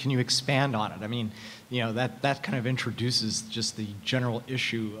can you expand on it? I mean, you know, that kind of introduces just the general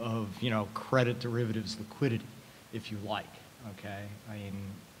issue of, you know, credit derivatives liquidity, if you like. Okay, I mean,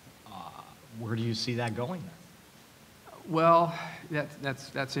 where do you see that going then? Well,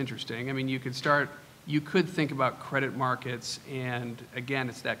 that's interesting. I mean, you could think about credit markets, and again,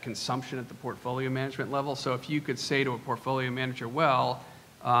 it's that consumption at the portfolio management level. So if you could say to a portfolio manager, well,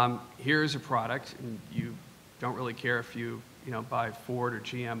 here's a product, and you don't really care if you buy Ford or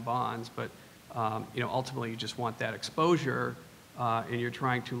GM bonds, but you know, ultimately you just want that exposure, and you're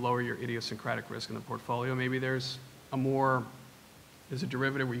trying to lower your idiosyncratic risk in the portfolio. Maybe there's a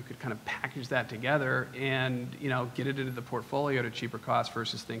derivative where you could kind of package that together and, you know, get it into the portfolio at a cheaper cost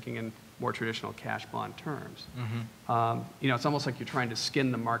versus thinking in more traditional cash bond terms. Mm-hmm. You know, it's almost like you're trying to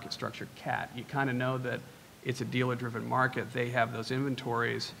skin the market structure cat. You kind of know that it's a dealer-driven market. They have those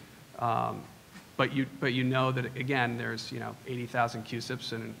inventories, but you know that, again, there's, you know, 80,000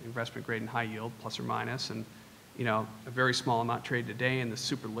 CUSIPs in investment grade and high yield, plus or minus, and, you know, a very small amount traded today, and the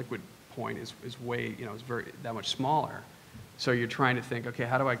super liquid point is way, you know, is that much smaller. So you're trying to think, okay,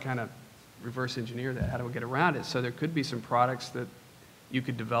 how do I kind of reverse engineer that? How do I get around it? So there could be some products that you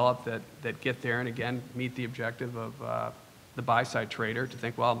could develop that get there and, again, meet the objective of the buy-side trader to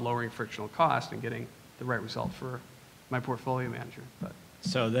think, well, I'm lowering frictional cost and getting the right result for my portfolio manager. But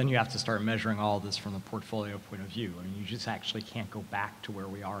So then you have to start measuring all this from the portfolio point of view. I mean, you just actually can't go back to where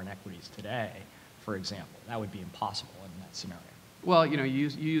we are in equities today, for example. That would be impossible in that scenario. Well, you know, you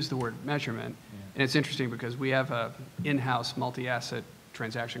use the word measurement, and it's interesting because we have an in-house multi-asset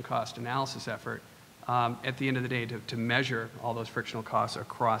transaction cost analysis effort at the end of the day to measure all those frictional costs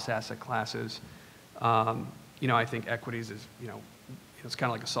across asset classes. You know, I think equities is, you know, it's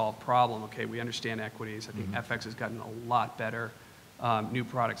kind of like a solved problem. Okay, we understand equities. I think FX has gotten a lot better. New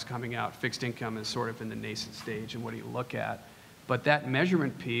products coming out. Fixed income is sort of in the nascent stage, and what do you look at? But that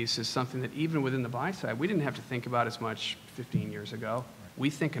measurement piece is something that even within the buy side, we didn't have to think about as much 15 years ago. Right. We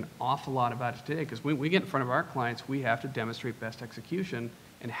think an awful lot about it today, because when we get in front of our clients, we have to demonstrate best execution.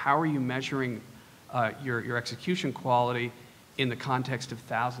 And how are you measuring your execution quality in the context of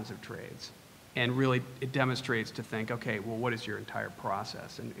thousands of trades? And really, it demonstrates to think, okay, well, what is your entire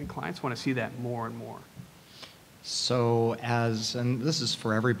process? And clients want to see that more and more. So and this is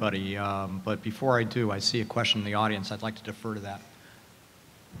for everybody, but before I do, I see a question in the audience. I'd like to defer to that.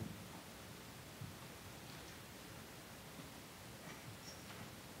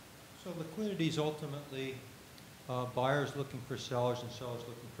 So liquidity is ultimately buyers looking for sellers and sellers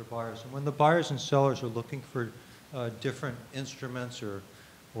looking for buyers. And when the buyers and sellers are looking for different instruments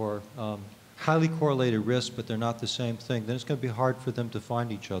or highly correlated risk, but they're not the same thing, then it's going to be hard for them to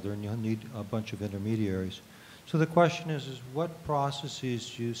find each other, and you'll need a bunch of intermediaries. So the question is what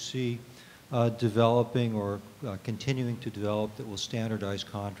processes do you see developing or continuing to develop that will standardize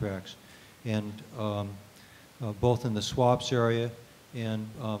contracts, and both in the swaps area and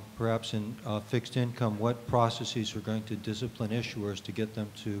perhaps in fixed income, what processes are going to discipline issuers to get them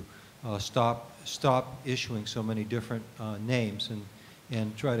to stop issuing so many different names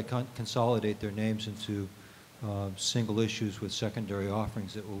and try to consolidate their names into single issues with secondary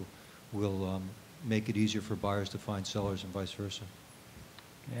offerings that will make it easier for buyers to find sellers and vice versa.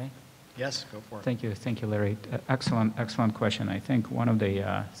 Okay. Yes, go for it. Thank you, Larry. Excellent question. I think one of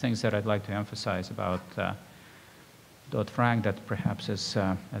the things that I'd like to emphasize about Dodd-Frank that perhaps is,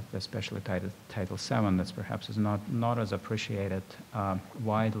 especially Title VII, that's perhaps is not as appreciated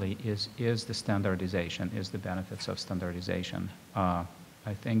widely is the standardization, is the benefits of standardization. I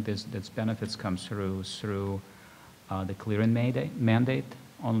think this benefits come through the clearing mandate.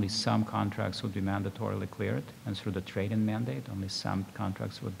 Only some contracts would be mandatorily cleared, and through the trade-in mandate, only some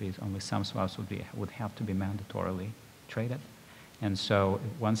swaps would have to be mandatorily traded. And so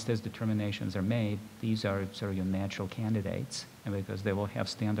once these determinations are made, these are sort of your natural candidates, and because they will have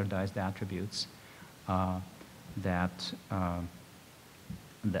standardized attributes that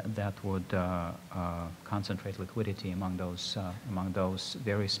that would concentrate liquidity among those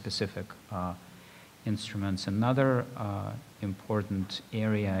very specific instruments. Another important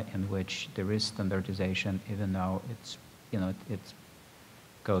area in which there is standardization, even though it's it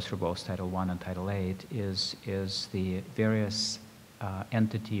goes for both Title I and Title VIII, is the various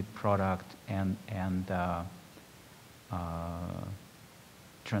entity, product, and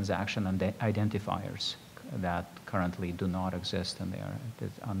transaction identifiers that currently do not exist in there.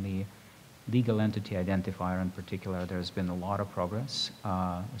 On the legal entity identifier in particular, there's been a lot of progress.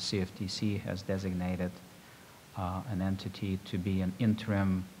 CFTC has designated an entity to be an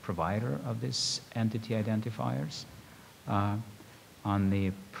interim provider of these entity identifiers. On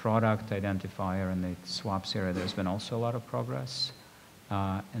the product identifier and the swaps area, there's been also a lot of progress.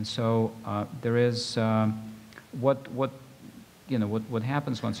 And so there is what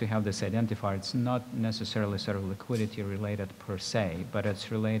happens once you have this identifier. It's not necessarily sort of liquidity related per se, but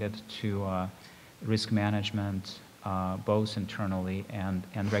it's related to risk management, both internally and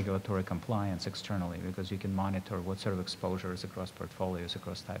regulatory compliance externally, because you can monitor what sort of exposures across portfolios,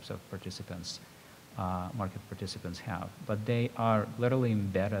 across types of participants, market participants have. But they are literally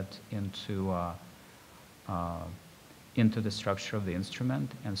embedded into the structure of the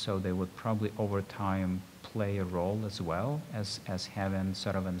instrument, and so they would probably over time play a role as well as having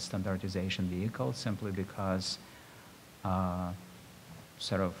sort of a standardization vehicle, simply because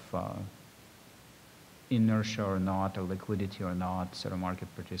inertia or not, or liquidity or not, sort of market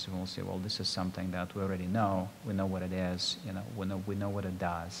participants will say, well, this is something that we already know. We know what it is. We know what it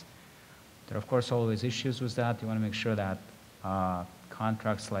does. There are, of course, always issues with that. You want to make sure that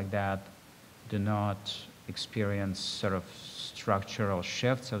contracts like that do not experience sort of structural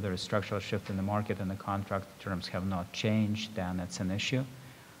shifts. So there is structural shift in the market and the contract terms have not changed, then it's an issue.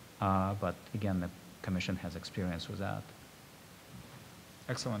 But again, the Commission has experience with that.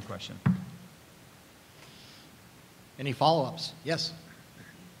 Excellent question. Any follow-ups? Yes.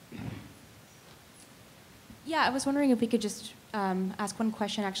 Yeah, I was wondering if we could just ask one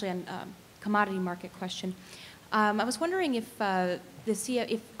question, actually, on commodity market question. I was wondering if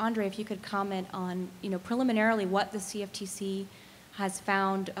Andre, if you could comment on, preliminarily what the CFTC has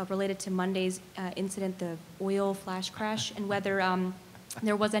found related to Monday's incident, the oil flash crash, and whether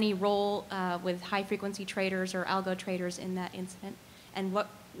there was any role with high-frequency traders or algo traders in that incident, and what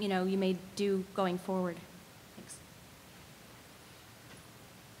you may do going forward.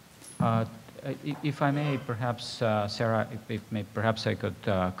 Thanks. If I may, perhaps, Sarah, perhaps I could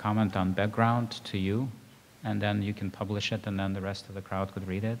comment on background to you, and then you can publish it, and then the rest of the crowd could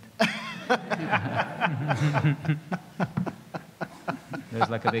read it. There's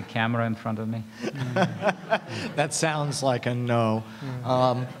like a big camera in front of me. That sounds like a no.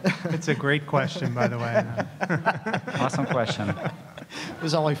 It's a great question, by the way. Awesome question. It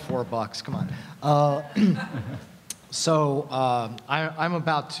was only $4. Come on. So I'm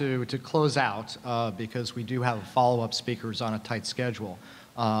about to close out because we do have follow-up speakers on a tight schedule.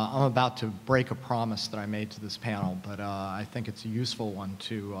 I'm about to break a promise that I made to this panel, but I think it's a useful one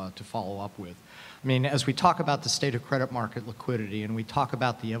to follow up with. I mean, as we talk about the state of credit market liquidity and we talk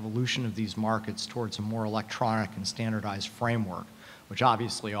about the evolution of these markets towards a more electronic and standardized framework, which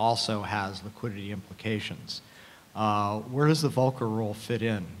obviously also has liquidity implications, where does the Volcker Rule fit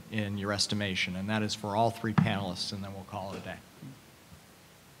in your estimation? And that is for all three panelists, and then we'll call it a day.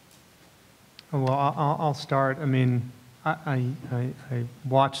 Well, I'll start. I mean, I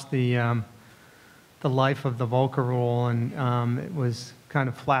watched the life of the Volcker Rule, and it was kind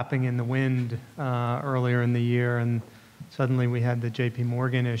of flapping in the wind earlier in the year, and suddenly we had the J.P.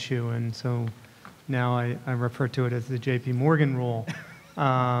 Morgan issue, and so now I refer to it as the J.P. Morgan Rule.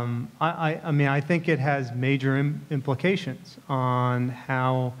 I mean, I think it has major implications on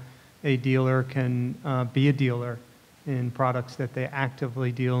how a dealer can be a dealer in products that they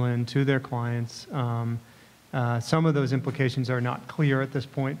actively deal in to their clients. Some of those implications are not clear at this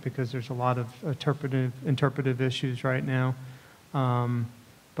point because there's a lot of interpretive issues right now.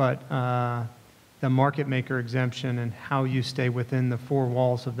 But the market maker exemption and how you stay within the four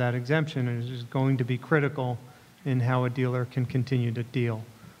walls of that exemption is going to be critical in how a dealer can continue to deal.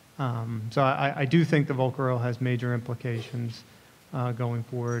 So I do think the Volcker Rule has major implications going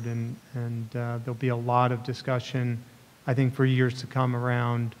forward, and there'll be a lot of discussion, I think, for years to come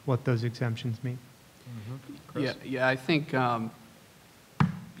around what those exemptions mean. Yeah, I think, I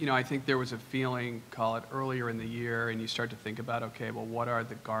think there was a feeling, call it earlier in the year, and you start to think about, okay, well, what are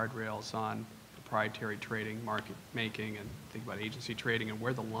the guardrails on proprietary trading, market making, and think about agency trading and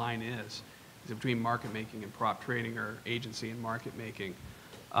where the line is. Is it between market making and prop trading or agency and market making?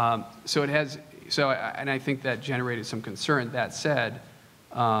 So it has, and I think that generated some concern. That said,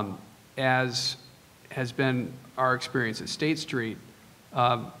 as has been our experience at State Street,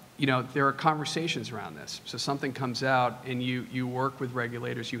 you know, there are conversations around this. So something comes out and you work with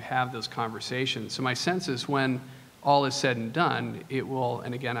regulators, you have those conversations. So my sense is when all is said and done, it will,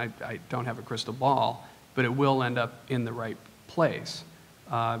 and again, I don't have a crystal ball, but it will end up in the right place,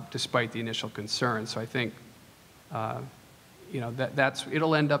 despite the initial concern. So I think, you know,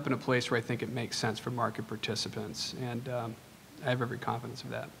 it'll end up in a place where I think it makes sense for market participants, and I have every confidence of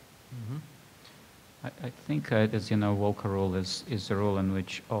that. Mm-hmm. I think, as you know, Volcker rule is the rule in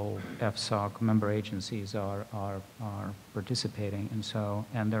which all FSOC member agencies are participating,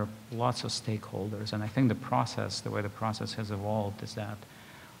 and there are lots of stakeholders. And I think the way the process has evolved is that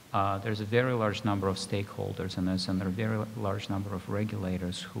there's a very large number of stakeholders in this, and there are a very large number of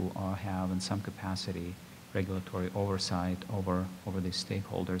regulators who have, in some capacity, regulatory oversight over these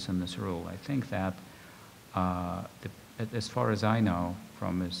stakeholders in this rule. I think that, as far as I know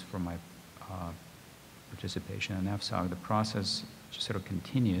from my participation in FSOC, the process just sort of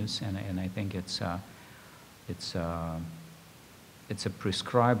continues, and I think it's a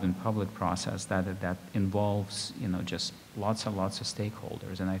prescribed and public process that involves, you know, just lots and lots of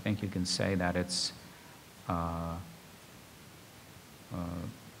stakeholders, and I think you can say that it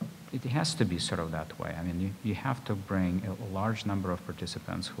has to be sort of that way. I mean, you have to bring a large number of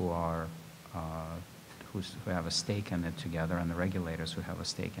participants who have a stake in it together, and the regulators who have a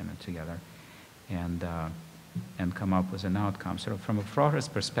stake in it together, and come up with an outcome. So from a progress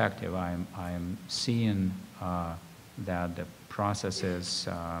perspective, I'm seeing that the process is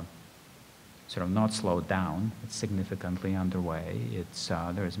sort of not slowed down. It's significantly underway.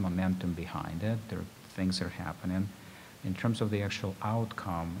 There is momentum behind it. Things are happening. In terms of the actual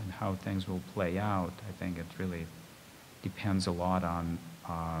outcome and how things will play out, I think it really depends a lot on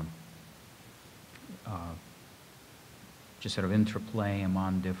just sort of interplay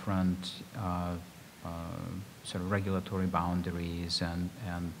among different sort of regulatory boundaries and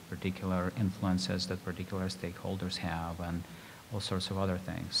particular influences that particular stakeholders have, and all sorts of other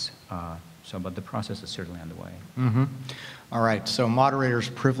things. But the process is certainly underway. Mm-hmm. All right, so moderator's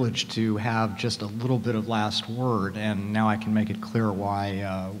privileged to have just a little bit of last word, and now I can make it clear why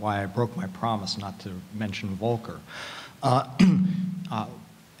I broke my promise not to mention Volcker.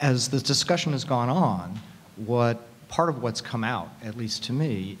 As the discussion has gone on, part of what's come out, at least to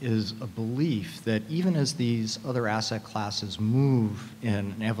me, is a belief that even as these other asset classes move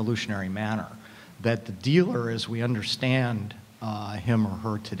in an evolutionary manner, that the dealer, as we understand him or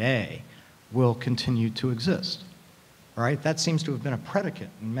her today, will continue to exist. All right? That seems to have been a predicate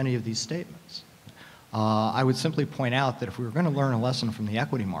in many of these statements. I would simply point out that if we were going to learn a lesson from the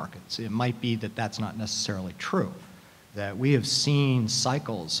equity markets, it might be that that's not necessarily true, that we have seen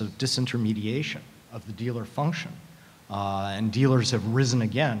cycles of disintermediation of the dealer function. And dealers have risen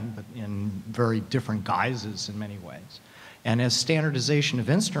again, but in very different guises in many ways. And as standardization of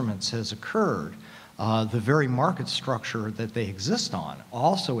instruments has occurred, the very market structure that they exist on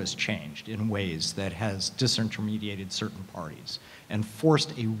also has changed in ways that has disintermediated certain parties and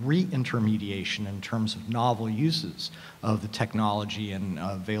forced a re-intermediation in terms of novel uses of the technology and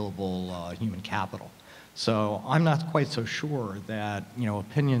available human capital. So I'm not quite so sure that, you know,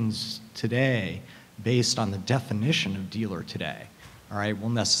 opinions today based on the definition of dealer today, all right, will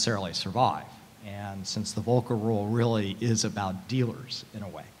necessarily survive. And since the Volcker rule really is about dealers in a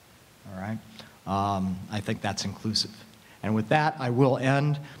way, all right, I think that's inclusive. And with that, I will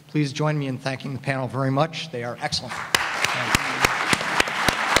end. Please join me in thanking the panel very much. They are excellent.